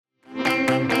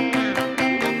You're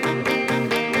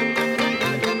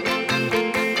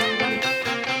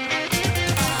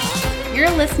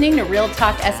listening to Real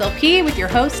Talk SLP with your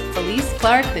host, Felice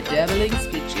Clark, the Dabbling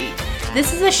Speechy.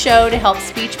 This is a show to help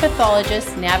speech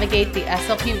pathologists navigate the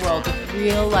SLP world with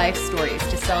real-life stories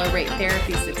to celebrate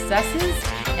therapy successes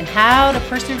and how to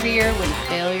persevere when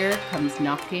failure comes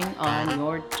knocking on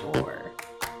your door.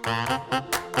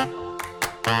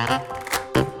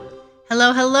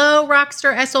 Hello,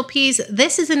 Rockstar SLPs.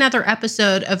 This is another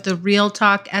episode of the Real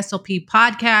Talk SLP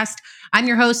podcast. I'm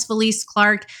your host, Felice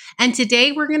Clark, and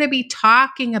today we're going to be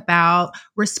talking about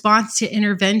response to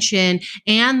intervention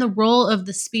and the role of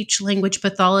the speech language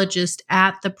pathologist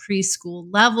at the preschool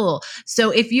level. So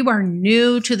if you are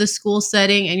new to the school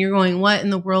setting and you're going, what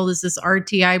in the world is this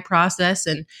RTI process?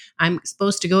 And I'm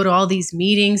supposed to go to all these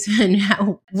meetings and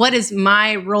what is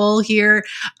my role here?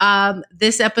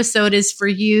 This episode is for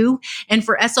you and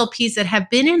for SLPs that have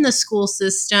been in the school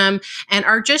system and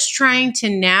are just trying to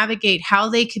navigate how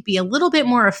they could be a little bit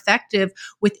more effective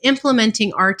with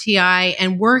implementing RTI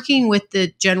and working with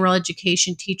the general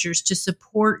education teachers to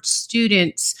support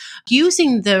students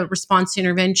using the response to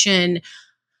intervention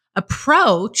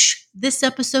approach. This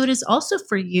episode is also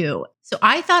for you. So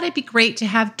I thought it'd be great to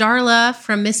have Darla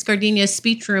from Miss Gardenia's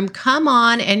Speech Room come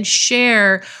on and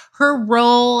share her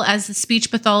role as a speech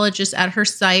pathologist at her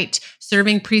site,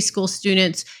 serving preschool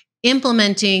students,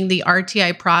 implementing the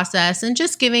RTI process, and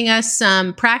just giving us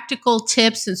some practical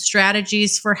tips and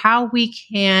strategies for how we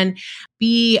can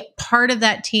be part of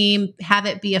that team, have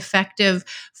it be effective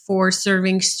for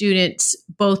serving students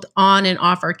both on and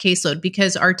off our caseload,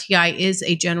 because RTI is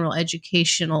a general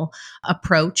educational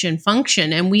approach and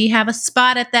function. And we have a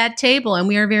spot at that table, and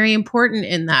we are very important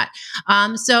in that.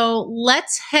 So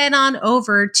let's head on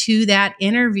over to that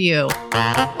interview.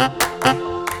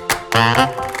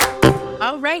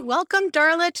 All right. Welcome,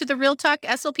 Darla, to the Real Talk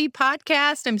SLP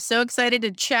podcast. I'm so excited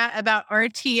to chat about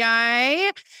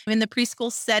RTI in the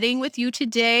preschool setting with you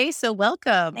today. So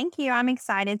welcome. Thank you. I'm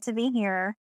excited to be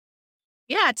here.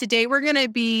 Yeah, today we're going to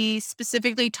be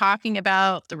specifically talking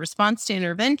about the response to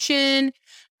intervention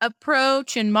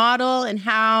approach and model and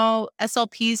how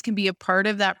SLPs can be a part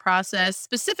of that process,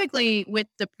 specifically with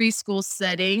the preschool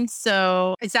setting.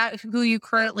 So is that who you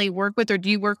currently work with, or do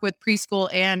you work with preschool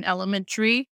and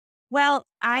elementary? Well,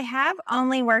 I have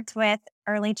only worked with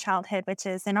early childhood, which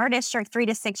is in our district 3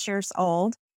 to 6 years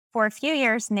old, for a few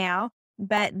years now.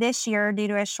 But this year, due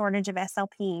to a shortage of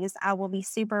SLPs, I will be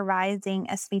supervising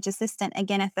a speech assistant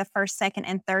again at the first, second,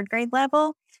 and third grade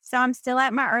level. So I'm still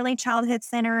at my early childhood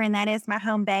center, and that is my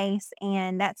home base.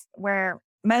 And that's where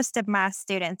most of my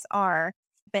students are.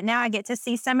 But now I get to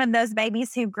see some of those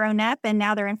babies who've grown up, and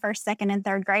now they're in first, second, and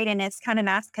third grade. And it's kind of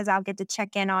nice because I'll get to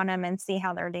check in on them and see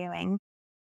how they're doing.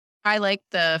 I like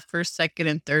the first, second,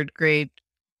 and third grade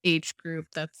age group.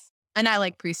 And I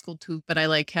like preschool too, but I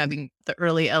like having the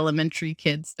early elementary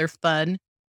kids. They're fun.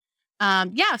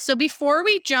 So before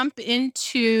we jump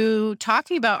into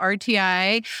talking about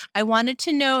RTI, I wanted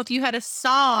to know if you had a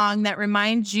song that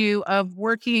reminds you of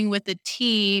working with a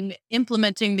team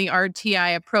implementing the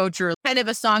RTI approach, or kind of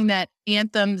a song that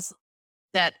anthems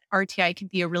that RTI can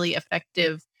be a really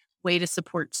effective way to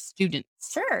support students.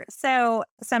 Sure. So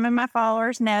some of my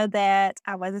followers know that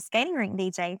I was a skating rink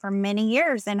DJ for many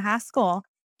years in high school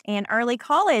and early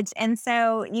college. And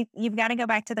so you've got to go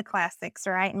back to the classics,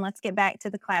 right? And let's get back to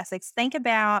the classics. Think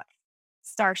about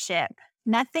Starship.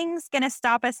 Nothing's going to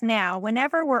stop us now.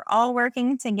 Whenever we're all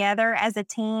working together as a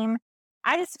team,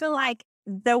 I just feel like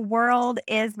the world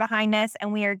is behind us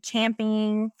and we are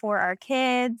championing for our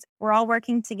kids. We're all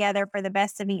working together for the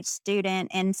best of each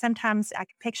student. And sometimes I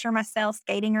can picture myself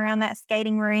skating around that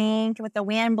skating rink with the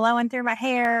wind blowing through my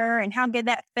hair and how good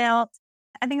that felt.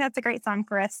 I think that's a great song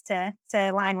for us to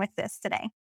align with this today.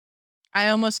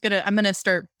 I'm gonna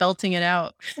start belting it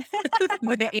out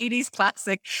with the 80s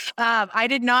classic. I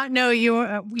did not know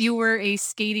you were a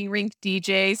skating rink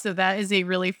DJ, so that is a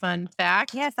really fun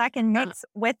fact. Yes, I can mix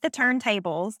with the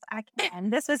turntables. I can.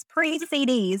 This was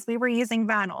pre-CDs. We were using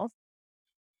vinyls.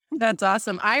 That's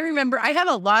awesome. I remember I have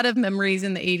a lot of memories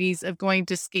in the 80s of going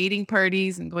to skating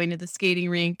parties and going to the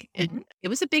skating rink. And it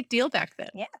was a big deal back then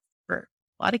for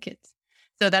a lot of kids.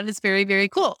 So that is very, very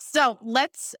cool. So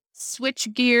let's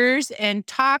switch gears and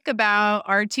talk about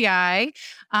RTI.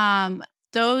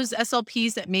 Those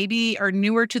SLPs that maybe are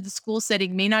newer to the school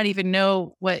setting may not even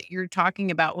know what you're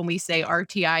talking about when we say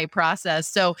RTI process.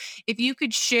 So if you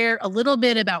could share a little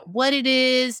bit about what it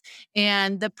is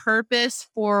and the purpose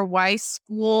for why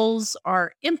schools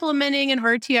are implementing an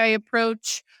RTI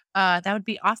approach, that would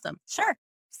be awesome. Sure.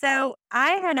 So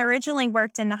I had originally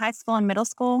worked in the high school and middle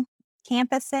school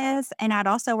campuses, and I'd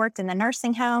also worked in the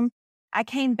nursing home. I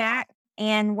came back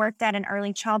and worked at an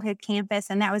early childhood campus,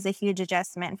 and that was a huge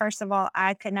adjustment. First of all,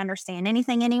 I couldn't understand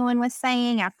anything anyone was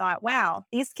saying. I thought, wow,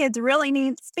 these kids really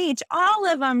need speech. All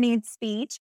of them need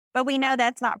speech, but we know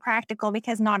that's not practical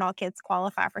because not all kids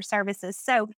qualify for services.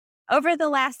 So, over the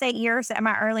last 8 years at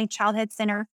my early childhood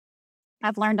center,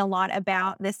 I've learned a lot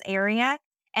about this area.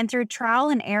 And through trial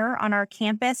and error on our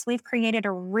campus, we've created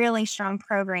a really strong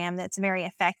program that's very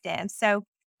effective. So,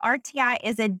 RTI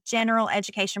is a general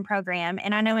education program.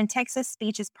 And I know in Texas,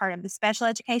 speech is part of the special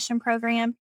education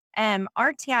program.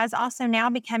 RTI is also now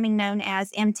becoming known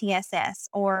as MTSS,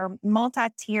 or multi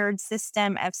tiered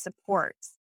system of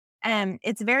supports.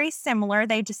 It's very similar.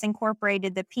 They just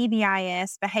incorporated the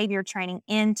PBIS behavior training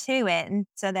into it. And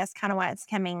so that's kind of why it's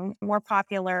becoming more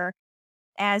popular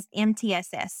as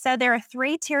MTSS. So there are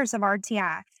 3 tiers of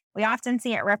RTI. We often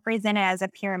see it represented as a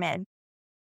pyramid.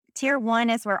 Tier 1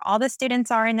 is where all the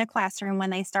students are in the classroom when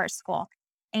they start school.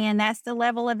 And that's the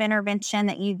level of intervention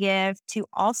that you give to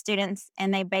all students,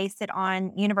 and they base it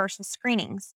on universal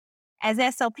screenings. As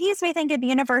SLPs, we think of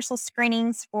universal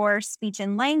screenings for speech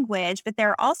and language, but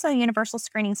there are also universal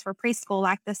screenings for preschool,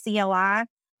 like the CLI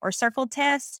or Circle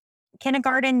test.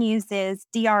 Kindergarten uses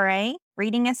DRA,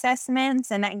 reading assessments,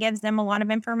 and that gives them a lot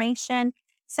of information.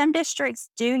 Some districts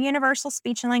do universal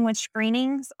speech and language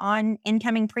screenings on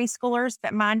incoming preschoolers,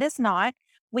 but mine does not.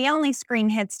 We only screen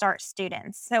Head Start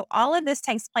students. So all of this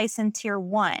takes place in Tier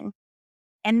 1.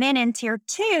 And then in Tier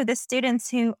 2, the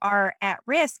students who are at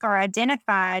risk are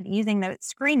identified using the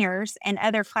screeners and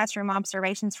other classroom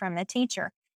observations from the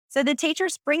teacher. So the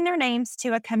teachers bring their names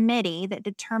to a committee that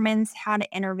determines how to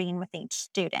intervene with each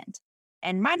student.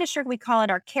 In my district, we call it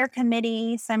our care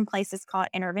committee. Some places call it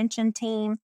intervention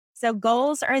team. So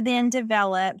goals are then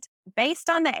developed based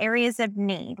on the areas of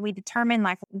need. We determine,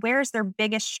 like, where's their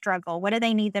biggest struggle? What do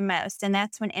they need the most? And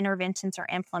that's when interventions are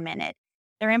implemented.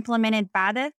 They're implemented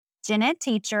by the gen ed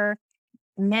teacher,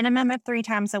 minimum of 3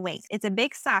 times a week. It's a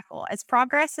big cycle. As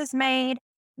progress is made,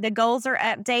 the goals are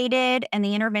updated and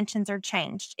the interventions are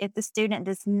changed. If the student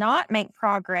does not make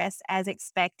progress as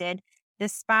expected,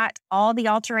 despite all the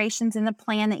alterations in the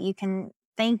plan that you can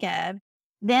think of,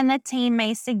 then the team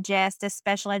may suggest a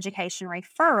special education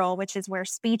referral, which is where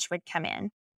speech would come in.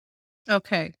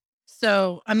 Okay.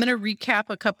 So I'm going to recap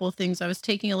a couple of things. I was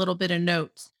taking a little bit of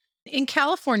notes. In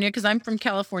California, because I'm from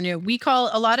California, we call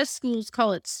a lot of schools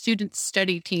call it student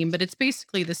study team, but it's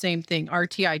basically the same thing,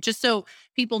 RTI, just so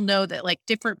people know that like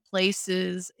different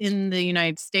places in the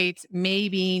United States may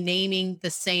be naming the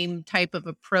same type of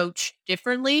approach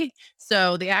differently.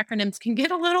 So the acronyms can get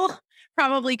a little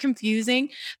probably confusing,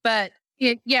 but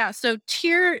yeah. So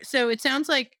it sounds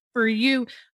like for you,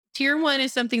 tier 1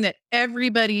 is something that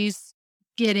everybody's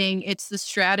getting. It's the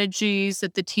strategies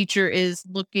that the teacher is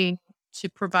looking to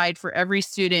provide for every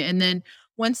student. And then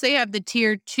once they have the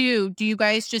tier 2, do you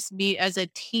guys just meet as a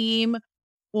team,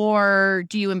 or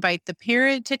do you invite the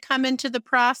parent to come into the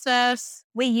process?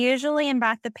 We usually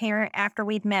invite the parent after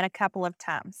we've met a couple of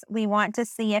times. We want to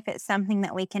see if it's something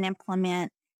that we can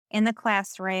implement in the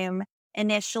classroom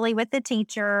initially with the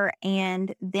teacher,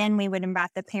 and then we would invite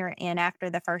the parent in after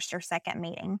the first or second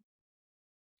meeting.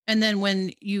 And then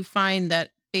when you find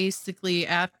that basically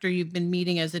after you've been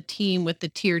meeting as a team with the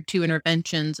tier 2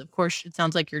 interventions, of course, it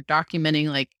sounds like you're documenting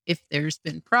like if there's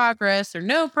been progress or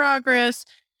no progress.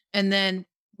 And then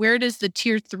where does the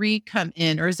tier 3 come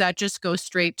in? Or does that just go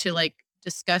straight to like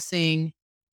discussing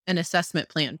an assessment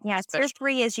plan? Yeah, tier Special.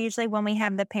 3 is usually when we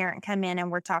have the parent come in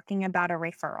and we're talking about a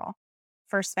referral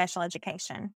for special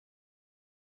education.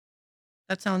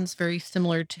 That sounds very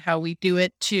similar to how we do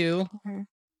it too. Mhm.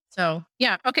 So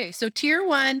yeah. Okay. So tier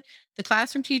 1, the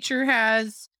classroom teacher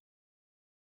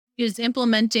is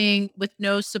implementing with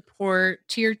no support.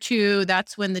 Tier 2,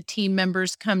 that's when the team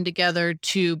members come together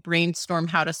to brainstorm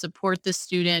how to support the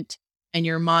student and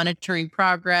you're monitoring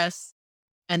progress.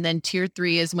 And then tier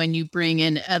 3 is when you bring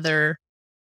in other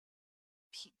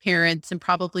parents and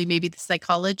probably maybe the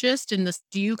psychologist. And this,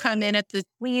 do you come in at the,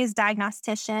 We use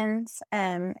diagnosticians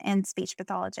and speech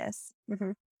pathologists.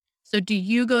 so do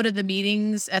you go to the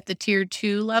meetings at the tier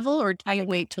 2 level or do I you do.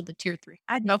 wait till the tier 3?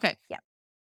 I do. Okay. Yeah.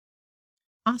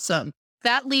 Awesome.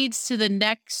 That leads to the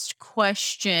next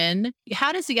question.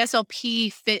 How does the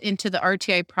SLP fit into the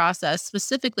RTI process,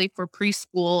 specifically for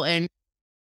preschool? And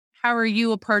how are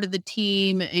you a part of the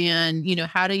team? And,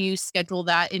 how do you schedule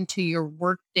that into your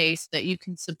workday so that you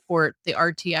can support the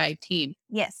RTI team?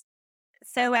 Yes.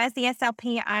 So as the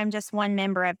SLP, I'm just one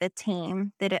member of the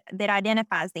team that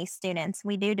identifies these students.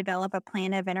 We do develop a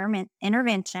plan of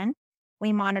intervention.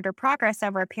 We monitor progress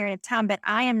over a period of time, but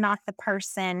I am not the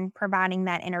person providing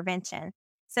that intervention.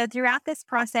 So throughout this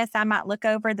process, I might look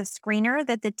over the screener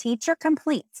that the teacher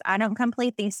completes. I don't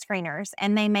complete these screeners,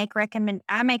 and I make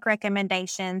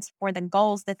recommendations for the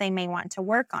goals that they may want to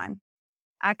work on.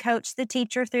 I coach the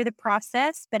teacher through the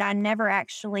process, but I never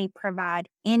actually provide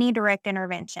any direct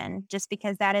intervention just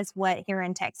because that is what here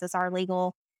in Texas our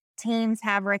legal teams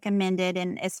have recommended,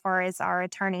 and as far as our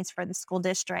attorneys for the school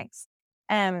districts.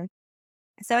 Um,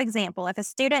 so, example, if a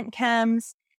student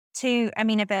comes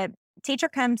if a teacher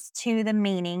comes to the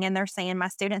meeting and they're saying, my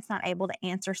student's not able to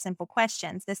answer simple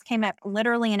questions. This came up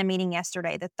literally in a meeting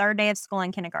yesterday, the third day of school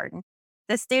in kindergarten.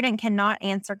 The student cannot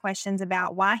answer questions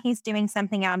about why he's doing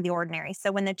something out of the ordinary.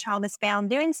 So, when the child is found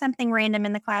doing something random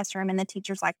in the classroom and the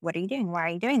teacher's like, what are you doing? Why are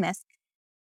you doing this?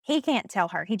 He can't tell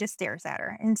her. He just stares at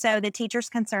her. And so the teacher's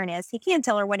concern is he can't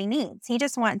tell her what he needs. He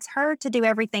just wants her to do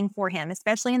everything for him,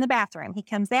 especially in the bathroom. He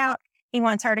comes out, he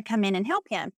wants her to come in and help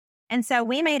him. And so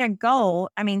we made a goal.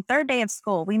 Third day of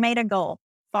school, we made a goal: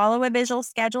 follow a visual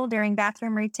schedule during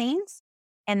bathroom routines.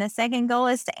 And the second goal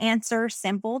is to answer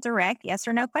simple, direct, yes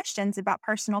or no questions about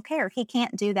personal care. He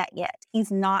can't do that yet.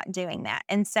 He's not doing that.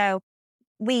 And so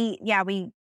we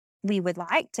would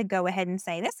like to go ahead and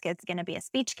say this kid's going to be a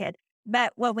speech kid.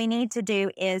 But what we need to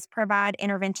do is provide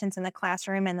interventions in the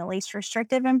classroom in the least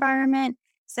restrictive environment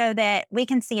so that we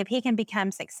can see if he can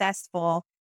become successful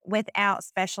without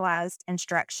specialized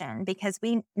instruction. Because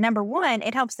number one,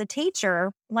 it helps the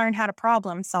teacher learn how to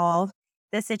problem solve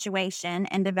the situation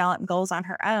and develop goals on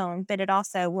her own, but it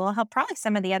also will help probably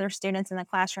some of the other students in the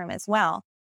classroom as well.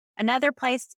 Another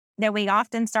place that we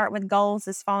often start with goals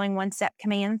is following one-step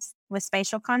commands with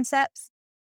spatial concepts.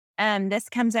 This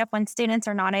comes up when students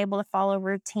are not able to follow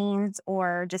routines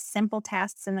or just simple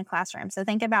tasks in the classroom. So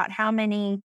think about how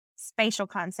many spatial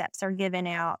concepts are given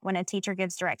out when a teacher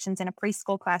gives directions in a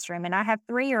preschool classroom. And I have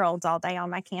 3-year-olds all day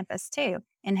on my campus too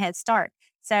in Head Start.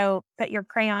 So put your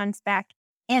crayons back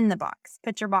in the box,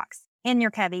 put your box in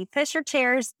your cubby, push your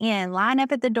chairs in, line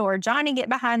up at the door. Johnny, get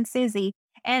behind Susie.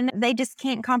 And they just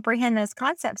can't comprehend those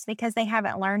concepts because they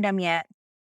haven't learned them yet.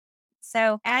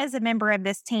 So as a member of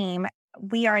this team,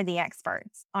 we are the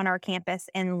experts on our campus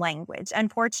in language.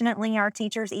 Unfortunately, our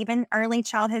teachers, even early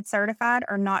childhood certified,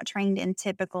 are not trained in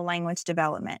typical language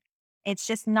development. It's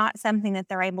just not something that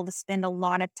they're able to spend a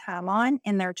lot of time on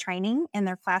in their training, in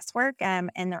their classwork,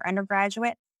 in their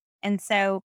undergraduate. And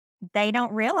so they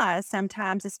don't realize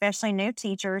sometimes, especially new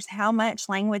teachers, how much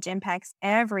language impacts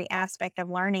every aspect of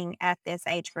learning at this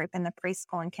age group in the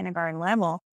preschool and kindergarten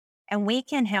level. And we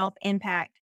can help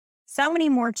impact so many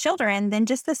more children than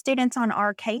just the students on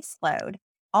our caseload.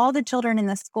 All the children in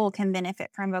the school can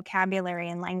benefit from vocabulary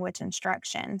and language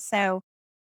instruction. So,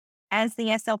 as the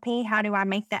SLP, how do I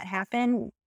make that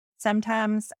happen?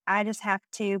 Sometimes I just have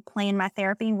to plan my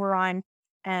therapy. We're on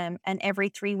an every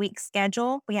 3-week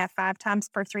schedule. We have 5 times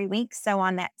per 3 weeks. So,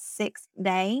 on that 6th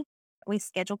day, we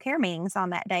schedule care meetings on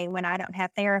that day when I don't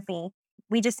have therapy.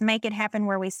 We just make it happen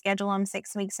where we schedule them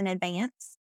 6 weeks in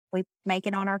advance. We make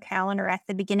it on our calendar at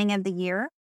the beginning of the year.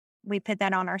 We put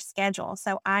that on our schedule.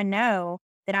 So I know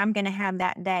that I'm going to have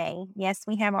that day. Yes,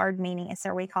 we have ARD meetings,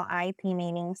 or we call IEP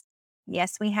meetings.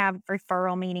 Yes, we have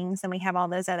referral meetings and we have all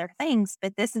those other things,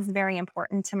 but this is very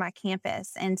important to my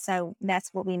campus. And so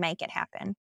that's what we make it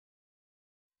happen.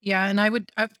 Yeah, and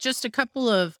I've just a couple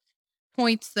of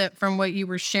points that from what you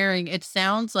were sharing, it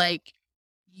sounds like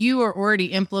you are already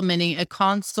implementing a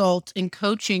consult and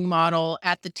coaching model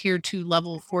at the tier 2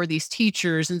 level for these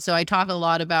teachers. And so I talk a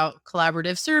lot about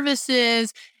collaborative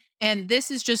services. And this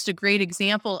is just a great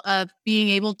example of being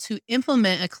able to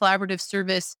implement a collaborative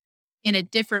service in a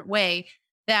different way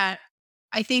that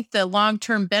I think the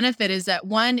long-term benefit is that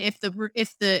one, if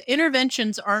the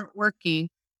interventions aren't working,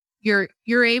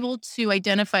 you're able to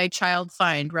identify child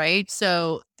find, right?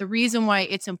 So the reason why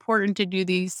it's important to do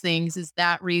these things is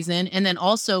that reason. And then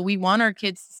also we want our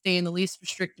kids to stay in the least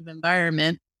restrictive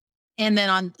environment. And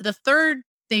then on the third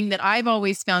thing that I've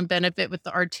always found benefit with the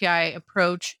RTI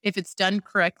approach, if it's done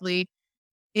correctly,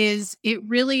 is it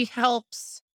really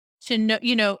helps to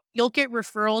know, you'll get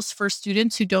referrals for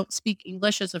students who don't speak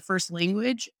English as a first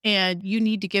language, and you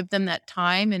need to give them that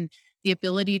time and the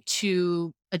ability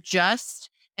to adjust.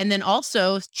 And then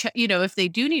also, if they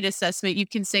do need assessment, you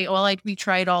can say, oh, we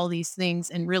tried all these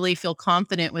things and really feel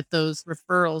confident with those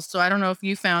referrals. So I don't know if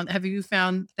have you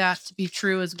found that to be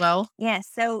true as well? Yes.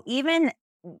 So even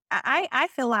I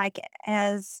feel like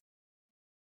as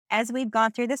we've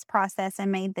gone through this process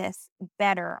and made this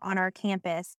better on our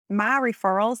campus, my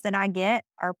referrals that I get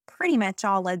are pretty much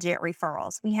all legit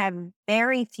referrals. We have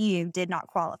very few did not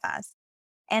qualify.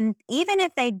 And even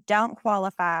if they don't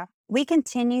qualify, we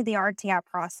continue the RTI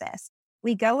process.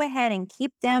 We go ahead and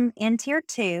keep them in tier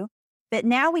 2 But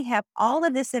now we have all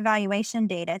of this evaluation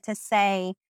data to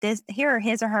say, this, here are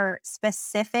his or her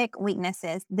specific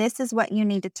weaknesses. This is what you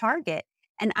need to target.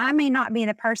 And I may not be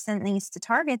the person that needs to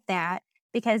target that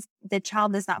because the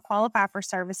child does not qualify for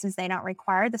services. They don't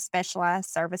require the specialized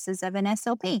services of an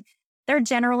SLP. They're a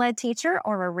general ed teacher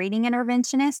or a reading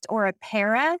interventionist or a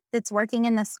para that's working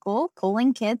in the school,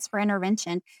 pulling kids for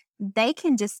intervention. They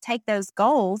can just take those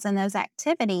goals and those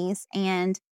activities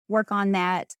and work on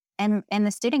that. And the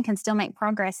student can still make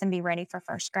progress and be ready for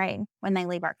first grade when they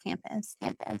leave our campus.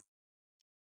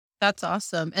 That's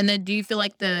awesome. And then do you feel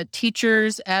like the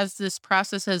teachers, as this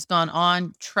process has gone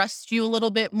on, trust you a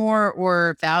little bit more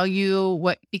or value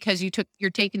what, because you're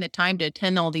taking the time to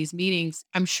attend all these meetings?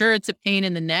 I'm sure it's a pain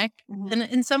in the neck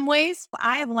in some ways.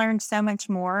 I have learned so much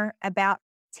more about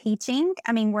teaching.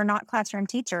 I mean, we're not classroom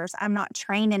teachers. I'm not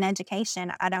trained in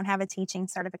education. I don't have a teaching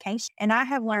certification. And I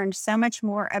have learned so much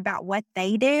more about what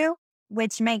they do,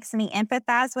 which makes me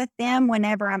empathize with them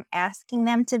whenever I'm asking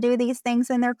them to do these things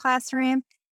in their classroom.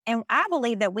 And I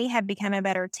believe that we have become a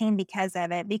better team because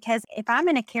of it. Because if I'm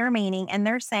in a care meeting and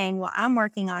they're saying, well, I'm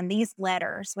working on these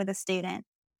letters with a student,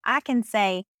 I can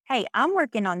say, hey, I'm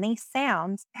working on these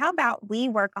sounds. How about we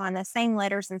work on the same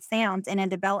letters and sounds in a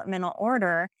developmental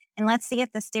order? And let's see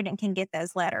if the student can get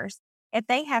those letters. If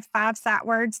they have 5 sight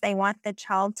words they want the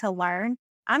child to learn,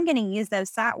 I'm going to use those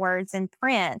sight words in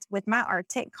print with my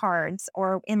artic cards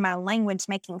or in my language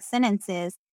making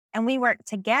sentences. And we work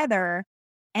together,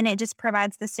 and it just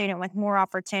provides the student with more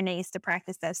opportunities to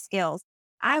practice those skills.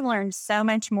 I've learned so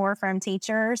much more from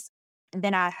teachers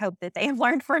than I hope that they have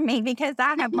learned from me because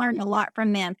I have learned a lot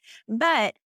from them.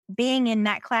 But being in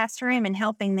that classroom and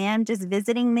helping them, just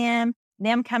visiting them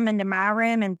coming to my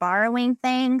room and borrowing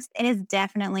things, it has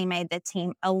definitely made the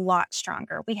team a lot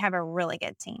stronger. We have a really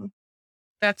good team.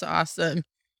 That's awesome.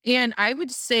 And I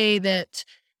would say that,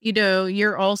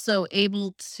 you're also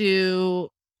able to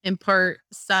impart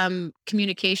some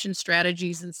communication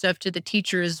strategies and stuff to the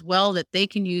teacher as well that they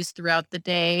can use throughout the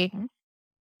day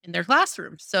in their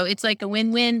classroom. So it's like a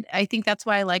win-win. I think that's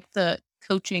why I like the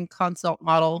coaching consult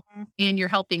model, and you're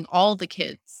helping all the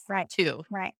kids Right. too.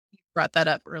 Right. You brought that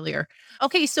up earlier.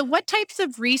 Okay, so what types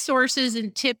of resources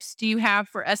and tips do you have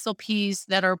for SLPs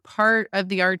that are part of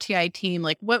the RTI team?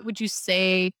 Like, what would you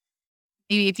say,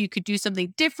 maybe if you could do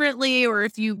something differently, or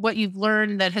what you've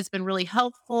learned that has been really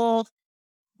helpful,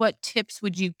 what tips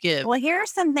would you give? Well, here are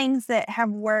some things that have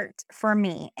worked for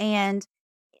me. And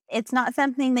it's not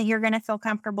something that you're going to feel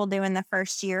comfortable doing the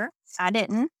first year. I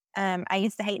didn't. I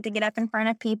used to hate to get up in front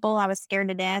of people. I was scared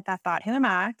to death. I thought, who am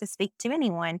I to speak to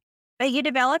anyone? But you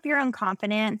develop your own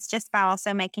confidence just by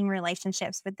also making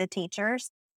relationships with the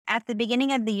teachers. At the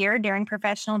beginning of the year during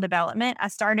professional development, I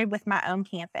started with my own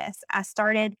campus. I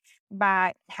started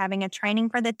by having a training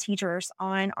for the teachers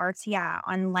on RTI,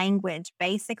 on language,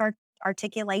 basic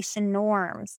articulation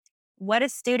norms, what a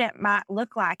student might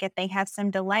look like if they have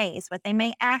some delays, what they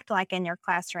may act like in your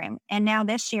classroom. And now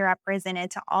this year, I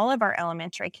presented to all of our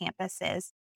elementary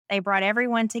campuses. They brought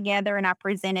everyone together and I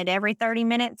presented every 30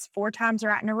 minutes, 4 times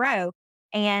right in a row.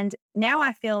 And now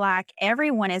I feel like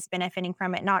everyone is benefiting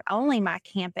from it, not only my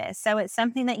campus. So it's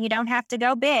something that you don't have to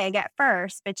go big at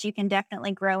first, but you can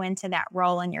definitely grow into that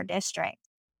role in your district.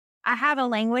 I have a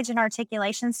language and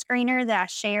articulation screener that I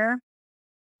share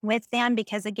with them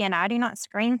because, again, I do not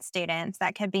screen students.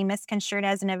 That could be misconstrued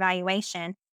as an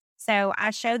evaluation. So I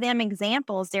show them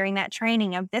examples during that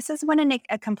training of this is what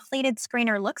a completed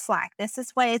screener looks like. This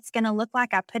is what it's going to look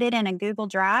like. I put it in a Google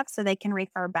Drive so they can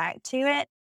refer back to it.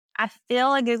 I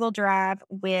fill a Google Drive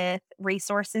with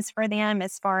resources for them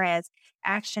as far as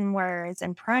action words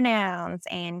and pronouns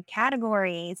and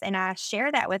categories. And I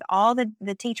share that with all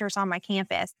the teachers on my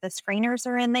campus. The screeners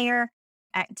are in there,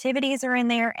 activities are in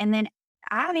there, and then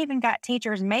I've even got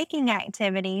teachers making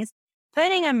activities,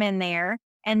 putting them in there,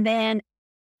 and then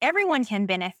everyone can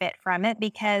benefit from it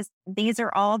because these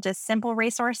are all just simple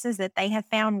resources that they have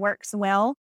found works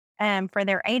well for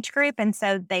their age group. And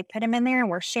so they put them in there and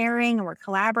we're sharing and we're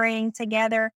collaborating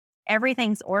together.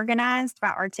 Everything's organized by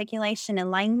articulation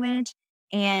and language.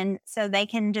 And so they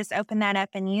can just open that up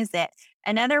and use it.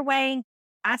 Another way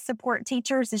I support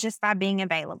teachers is just by being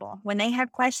available. When they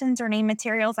have questions or need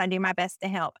materials, I do my best to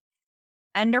help.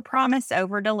 Under promise,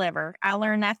 over deliver. I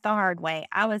learned that the hard way.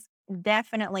 I was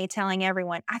definitely telling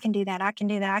everyone, I can do that. I can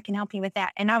do that. I can help you with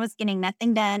that. And I was getting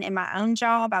nothing done in my own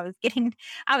job. I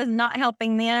was not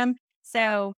helping them.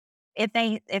 So if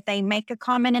they make a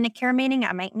comment in a care meeting,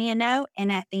 I make me a note.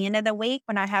 And at the end of the week,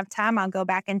 when I have time, I'll go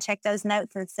back and check those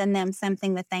notes and send them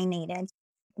something that they needed.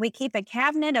 We keep a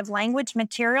cabinet of language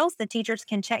materials the teachers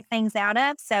can check things out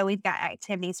of. So we've got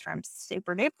activities from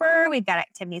Super Duper. We've got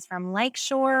activities from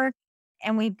Lakeshore.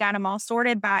 and we've got them all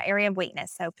sorted by area of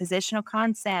weakness. So positional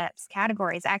concepts,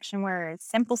 categories, action words,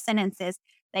 simple sentences.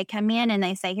 They come in and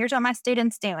they say, here's what my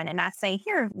student's doing. And I say,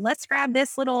 here, let's grab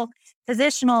this little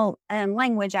positional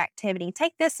language activity.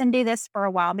 Take this and do this for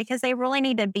a while because they really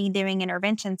need to be doing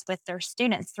interventions with their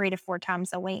students 3 to 4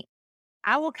 times a week.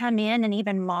 I will come in and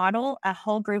even model a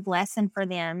whole group lesson for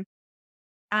them.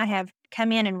 I have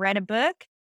come in and read a book.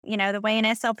 You know, the way an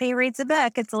SLP reads a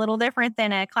book, it's a little different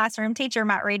than a classroom teacher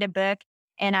might read a book.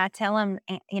 And I tell them,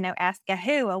 ask a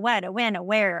who, a what, a when, a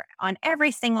where on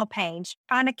every single page.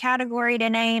 Find a category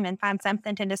to name and find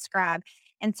something to describe.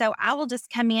 And so I will just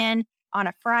come in on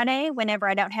a Friday whenever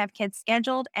I don't have kids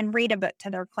scheduled and read a book to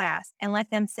their class and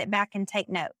let them sit back and take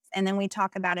notes. And then we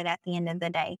talk about it at the end of the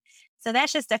day. So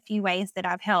that's just a few ways that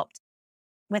I've helped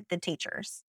with the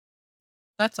teachers.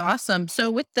 That's awesome. So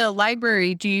with the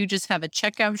library, do you just have a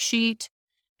checkout sheet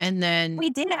and then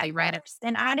We did they at write it? first,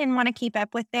 and I didn't wanna keep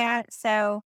up with that,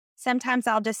 so sometimes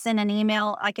I'll just send an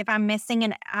email, like, if I'm missing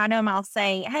an item, I'll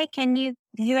say, "Hey, can you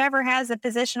whoever has the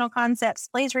positional concepts,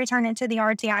 please return it to the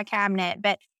RTI cabinet,"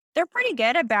 but they're pretty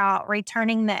good about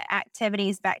returning the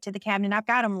activities back to the cabinet. I've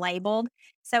got them labeled,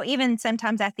 so even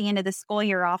sometimes at the end of the school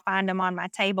year, I'll find them on my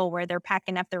table where they're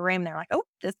packing up the room, they're like, "Oh,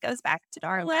 this goes back to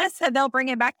Darla," so they'll bring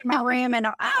it back to my room, and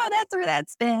 "Oh, that's where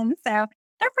that's been," so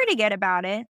they're pretty good about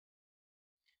it.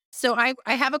 So I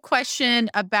have a question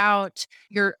about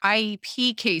your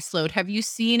IEP caseload. Have you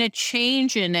seen a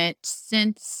change in it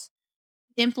since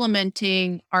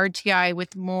implementing RTI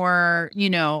with more,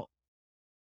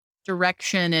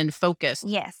 direction and focus?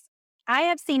 Yes. I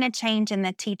have seen a change in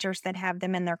the teachers that have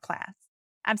them in their class.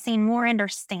 I've seen more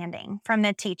understanding from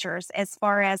the teachers as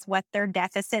far as what their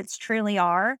deficits truly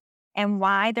are and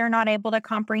why they're not able to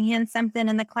comprehend something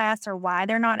in the class or why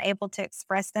they're not able to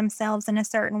express themselves in a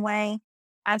certain way.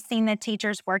 I've seen the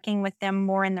teachers working with them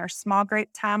more in their small group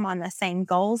time on the same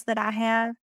goals that I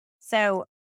have. So,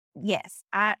 yes,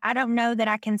 I don't know that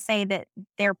I can say that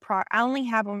I only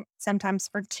have them sometimes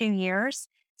for 2 years,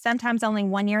 sometimes only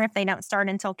 1 year if they don't start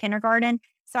until kindergarten.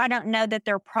 So I don't know that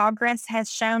their progress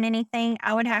has shown anything.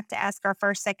 I would have to ask our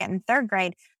first, second, and third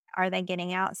grade, are they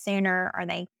getting out sooner? Are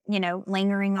they,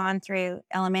 lingering on through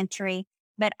elementary?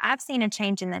 But I've seen a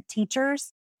change in the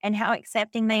teachers and how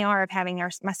accepting they are of having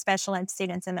my special ed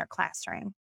students in their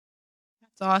classroom.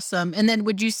 That's awesome. And then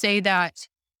would you say that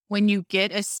when you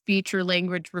get a speech or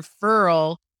language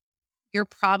referral, you're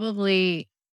probably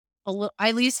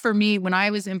at least for me, when I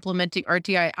was implementing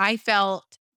RTI, I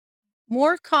felt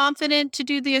more confident to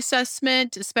do the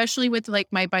assessment, especially with like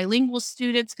my bilingual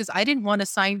students, because I didn't want to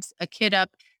sign a kid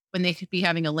up when they could be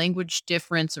having a language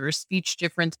difference or a speech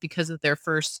difference because of their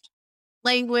first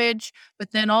language.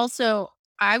 But then also,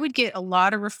 I would get a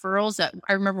lot of referrals. That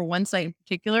I remember one site in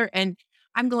particular, and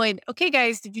I'm going, okay,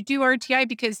 guys, did you do RTI?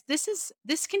 Because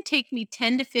this can take me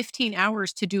 10 to 15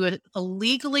 hours to do a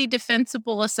legally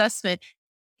defensible assessment.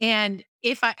 And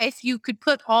if you could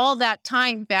put all that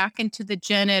time back into the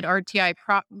Gen Ed RTI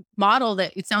model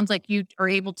that it sounds like you are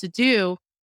able to do,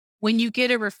 when you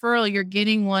get a referral, you're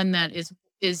getting one that is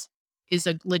is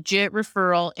a legit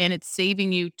referral, and it's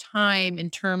saving you time in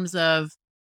terms of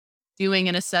doing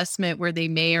an assessment where they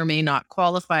may or may not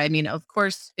qualify. I mean, of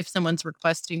course, if someone's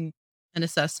requesting an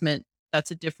assessment,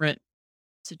 that's a different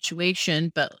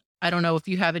situation, but I don't know if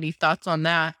you have any thoughts on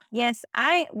that. Yes,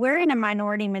 we're in a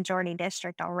minority majority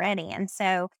district already. And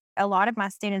so a lot of my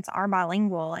students are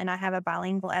bilingual, and I have a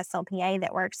bilingual SLPA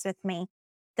that works with me.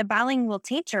 The bilingual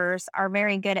teachers are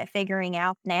very good at figuring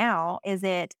out now, is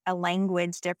it a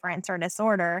language difference or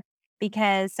disorder?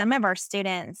 Because some of our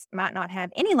students might not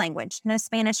have any language, no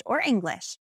Spanish or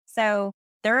English. So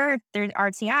they're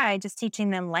RTI just teaching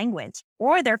them language,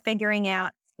 or they're figuring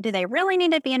out, do they really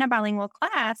need to be in a bilingual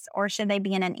class or should they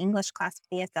be in an English class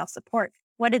with ESL support?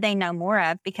 What do they know more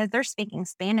of? Because they're speaking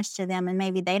Spanish to them and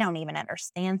maybe they don't even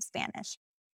understand Spanish.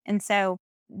 And so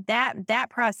that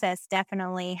process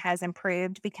definitely has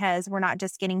improved because we're not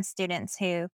just getting students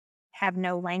who have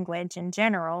no language in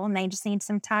general and they just need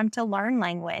some time to learn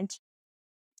language.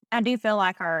 I do feel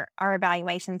like our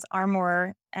evaluations are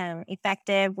more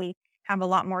effective. We have a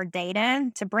lot more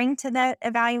data to bring to that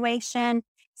evaluation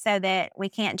so that we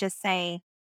can't just say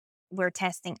we're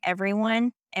testing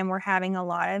everyone and we're having a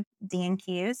lot of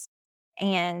DNQs.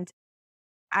 And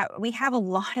we have a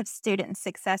lot of students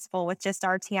successful with just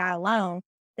RTI alone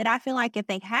that I feel like if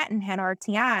they hadn't had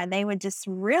RTI, they would just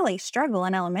really struggle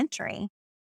in elementary.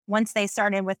 Once they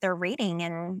started with their reading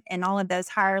and all of those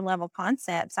higher level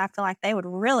concepts, I feel like they would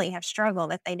really have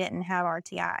struggled if they didn't have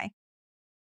RTI.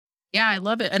 Yeah, I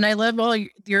love it. And I love all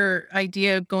your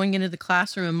idea of going into the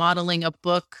classroom and modeling a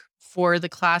book for the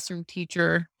classroom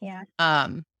teacher. Yeah.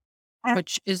 Um,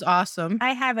 which is awesome.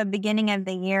 I have a beginning of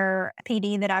the year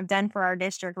PD that I've done for our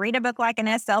district. Read a book like an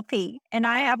SLP. And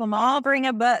I have them all bring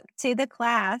a book to the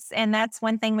class. And that's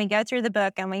one thing, we go through the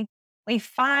book and we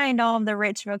find all of the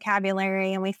rich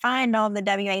vocabulary and we find all of the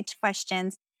WH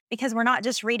questions, because we're not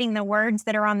just reading the words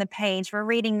that are on the page. We're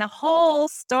reading the whole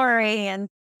story. And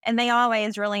they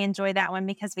always really enjoy that one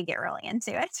because we get really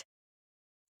into it.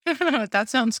 That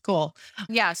sounds cool.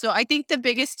 Yeah. So I think the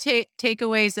biggest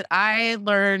takeaways that I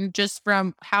learned just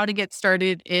from how to get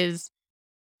started is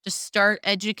just start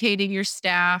educating your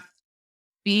staff,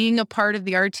 being a part of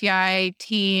the RTI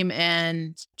team,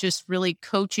 and just really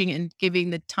coaching and giving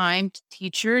the time to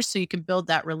teachers so you can build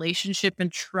that relationship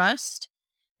and trust.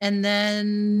 And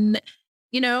then,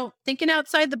 thinking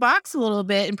outside the box a little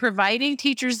bit and providing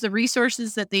teachers the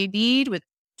resources that they need with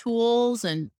tools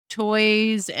and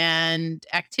toys and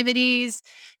activities,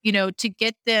 to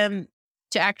get them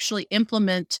to actually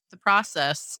implement the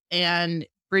process and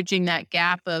bridging that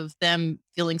gap of them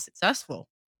feeling successful.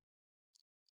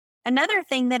 Another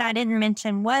thing that I didn't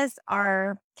mention was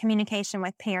our communication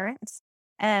with parents.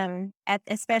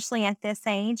 Especially at this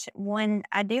age, when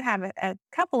I do have a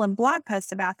couple of blog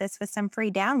posts about this with some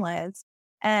free downloads,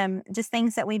 just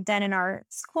things that we've done in our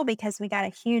school, because we got a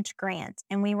huge grant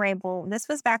and we were able, this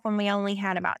was back when we only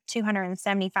had about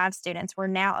 275 students. We're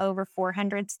now over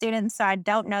 400 students. So I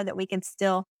don't know that we can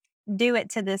still do it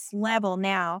to this level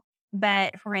now.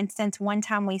 But for instance, one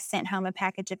time we sent home a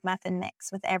package of muffin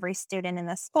mix with every student in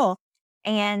the school.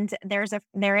 And there is a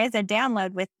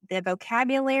download with the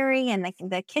vocabulary and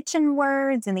the kitchen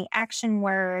words and the action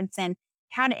words and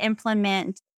how to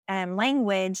implement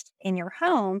language in your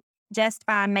home just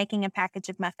by making a package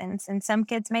of muffins. And some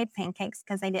kids made pancakes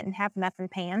because they didn't have muffin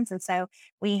pans. And so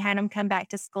we had them come back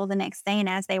to school the next day. And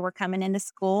as they were coming into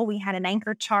school, we had an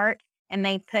anchor chart and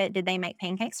they put, did they make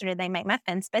pancakes or did they make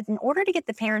muffins? But in order to get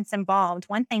the parents involved,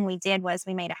 one thing we did was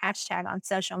we made a hashtag on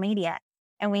social media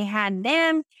and we had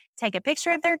them take a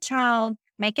picture of their child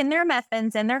making their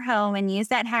muffins in their home and use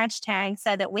that hashtag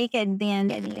so that we could then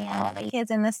get all the kids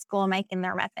in the school making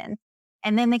their muffins.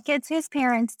 And then the kids whose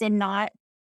parents did not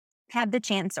have the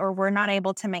chance or were not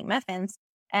able to make muffins,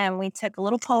 we took a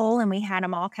little poll and we had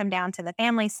them all come down to the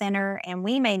family center and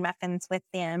we made muffins with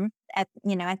them at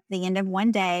the end of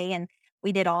one day. And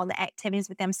we did all the activities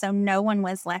with them. So no one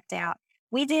was left out.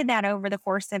 We did that over the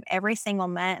course of every single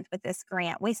month with this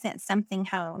grant. We sent something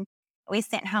home. We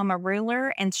sent home a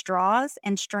ruler and straws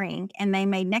and string, and they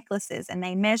made necklaces and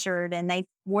they measured and they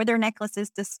wore their necklaces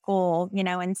to school,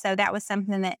 and so that was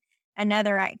something that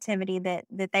another activity that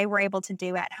they were able to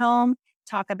do at home,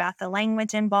 talk about the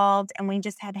language involved. And we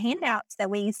just had handouts that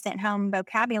we sent home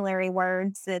vocabulary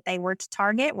words that they were to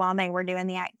target while they were doing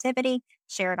the activity,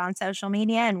 share it on social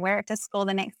media and wear it to school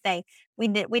the next day. We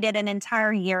did an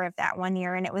entire year of that one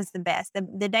year and it was the best.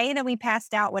 The day that we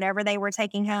passed out whatever they were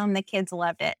taking home, the kids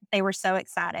loved it. They were so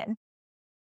excited.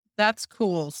 That's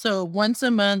cool. So once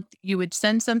a month, you would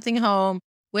send something home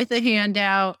with a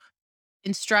handout,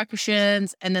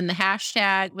 instructions, and then the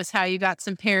hashtag was how you got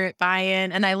some parent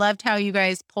buy-in. And I loved how you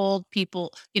guys polled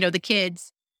people, the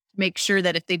kids, to make sure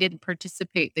that if they didn't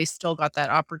participate, they still got that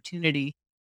opportunity.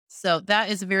 So that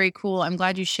is very cool. I'm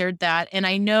glad you shared that. And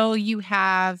I know you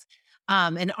have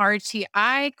an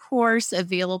RTI course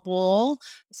available.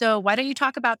 So why don't you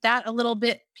talk about that a little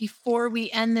bit before we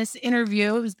end this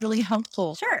interview? It was really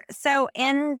helpful. Sure. So,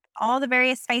 in all the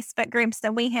various Facebook groups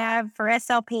that we have for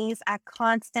SLPs, I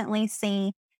constantly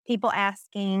see people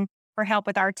asking for help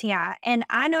with RTI. And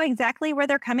I know exactly where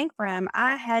they're coming from.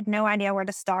 I had no idea where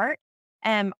to start.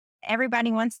 Um,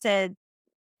 Everybody wants to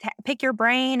pick your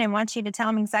brain and wants you to tell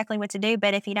them exactly what to do.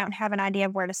 But if you don't have an idea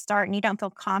of where to start and you don't feel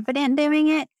confident doing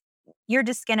it, you're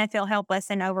just going to feel helpless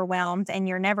and overwhelmed, and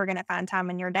you're never going to find time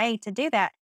in your day to do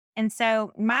that. And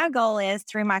so my goal is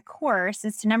through my course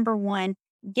is to number one,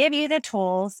 give you the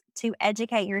tools to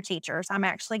educate your teachers. I'm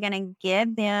actually going to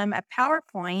give them a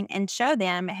PowerPoint and show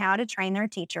them how to train their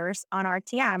teachers on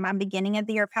RTI. My beginning of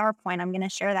the year PowerPoint, I'm going to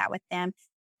share that with them.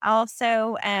 I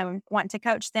also want to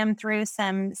coach them through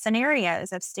some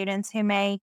scenarios of students who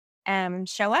may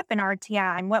show up in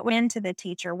RTI and what went into the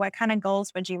teacher. What kind of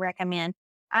goals would you recommend?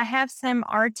 I have some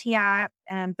RTI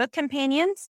book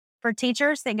companions for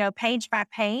teachers that go page by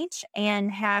page and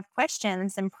have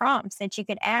questions and prompts that you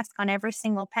could ask on every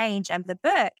single page of the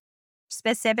book,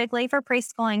 specifically for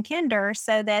preschool and kinder,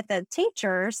 so that the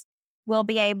teachers will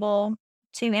be able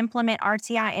to implement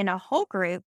RTI in a whole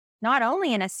group, not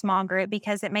only in a small group,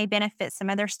 because it may benefit some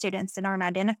other students that aren't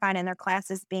identified in their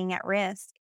classes being at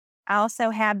risk. I also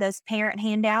have those parent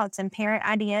handouts and parent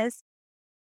ideas,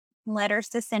 letters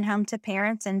to send home to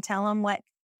parents and tell them what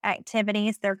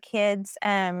activities their kids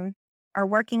are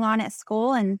working on at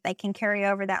school, and they can carry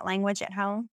over that language at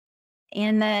home.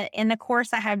 In the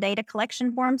course, I have data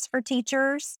collection forms for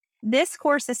teachers. This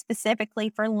course is specifically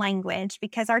for language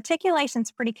because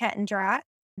articulation's pretty cut and dry.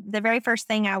 The very first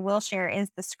thing I will share is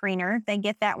the screener. They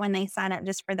get that when they sign up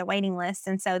just for the waiting list,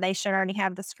 and so they should already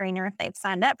have the screener if they've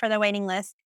signed up for the waiting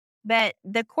list. But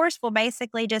the course will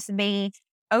basically just be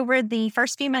over the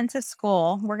first few months of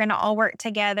school, we're going to all work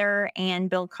together and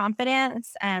build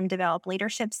confidence, develop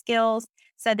leadership skills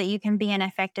so that you can be an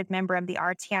effective member of the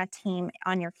RTI team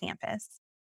on your campus.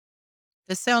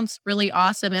 This sounds really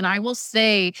awesome. And I will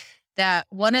say that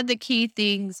one of the key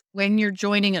things when you're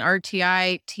joining an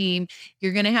RTI team,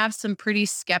 you're going to have some pretty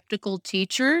skeptical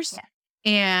teachers.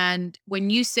 Yeah. And when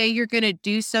you say you're going to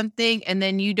do something and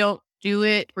then you don't do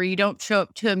it, or you don't show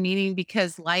up to a meeting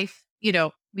because life, we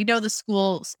know the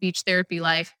school speech therapy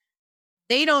life,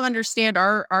 they don't understand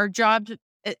our job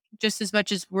just as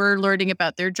much as we're learning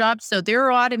about their job. So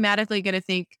they're automatically going to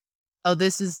think, oh,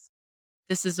 this is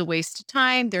a waste of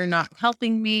time. They're not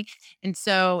helping me. And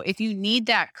so if you need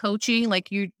that coaching,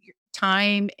 like your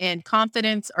time and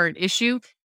confidence are an issue,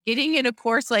 getting in a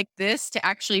course like this to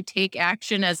actually take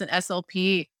action as an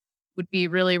SLP would be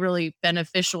really, really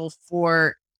beneficial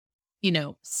for,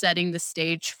 setting the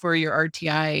stage for your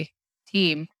RTI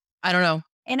team. I don't know.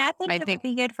 And I think it would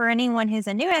be good for anyone who's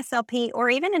a new SLP or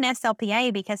even an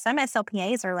SLPA, because some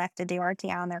SLPAs are left to do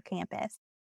RTI on their campus.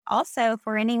 Also,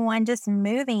 for anyone just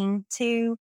moving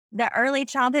to the early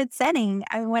childhood setting.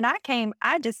 When I came,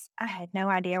 I had no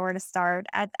idea where to start.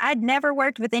 I'd never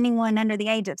worked with anyone under the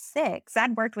age of 6.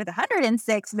 I'd worked with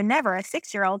 106, but never a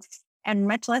 6-year-old, and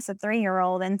much less a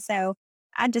 3-year-old. And so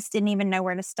I just didn't even know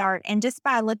where to start. And just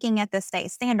by looking at the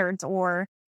state standards or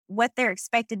what they're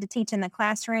expected to teach in the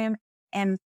classroom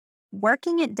and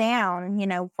working down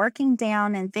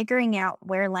and figuring out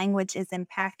where language is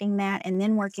impacting that, and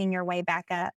then working your way back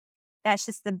up. That's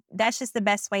just the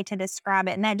best way to describe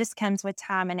it. And that just comes with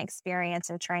time and experience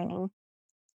and training.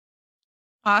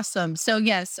 Awesome. So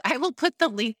yes, I will put the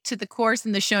link to the course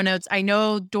in the show notes. I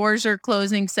know doors are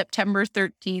closing September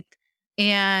 13th,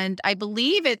 and I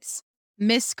believe it's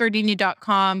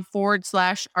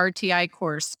missgardini.com/RTI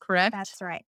course, correct? That's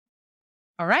right.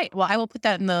 All right. Well, I will put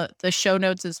that in the show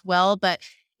notes as well. But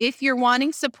if you're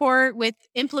wanting support with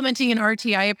implementing an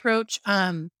RTI approach,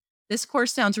 this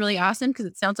course sounds really awesome because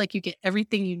it sounds like you get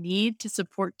everything you need to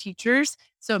support teachers.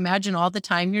 So imagine all the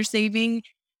time you're saving,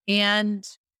 and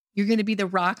you're going to be the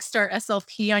rock star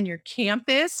SLP on your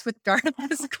campus with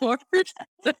Darla's course.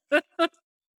 They're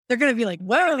going to be like,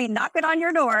 whoa, be knocking on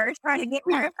your door trying to get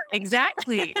more.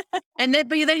 Exactly. But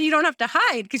then you don't have to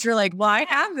hide because you're like, well, I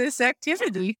have this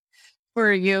activity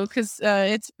for you because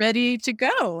it's ready to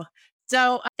go.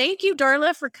 So thank you,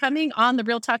 Darla, for coming on the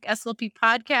Real Talk SLP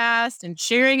podcast and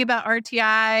sharing about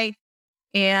RTI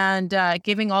and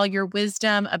giving all your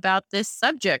wisdom about this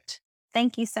subject.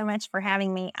 Thank you so much for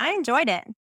having me. I enjoyed it.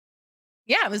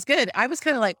 Yeah, it was good. I was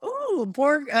kind of like, oh,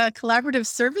 more collaborative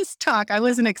service talk. I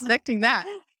wasn't expecting that.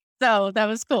 So that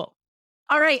was cool.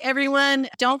 All right, everyone,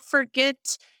 don't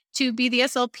forget to be the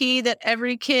SLP that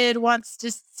every kid wants to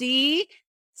see.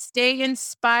 Stay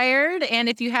inspired. And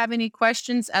if you have any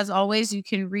questions, as always, you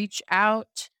can reach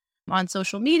out on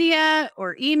social media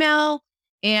or email.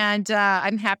 And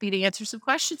I'm happy to answer some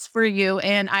questions for you.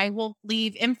 And I will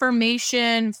leave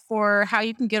information for how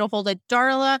you can get a hold of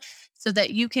Darla so that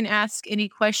you can ask any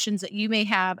questions that you may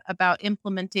have about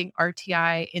implementing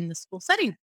RTI in the school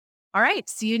setting. All right.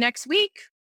 See you next week.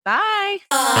 Bye.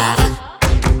 Bye.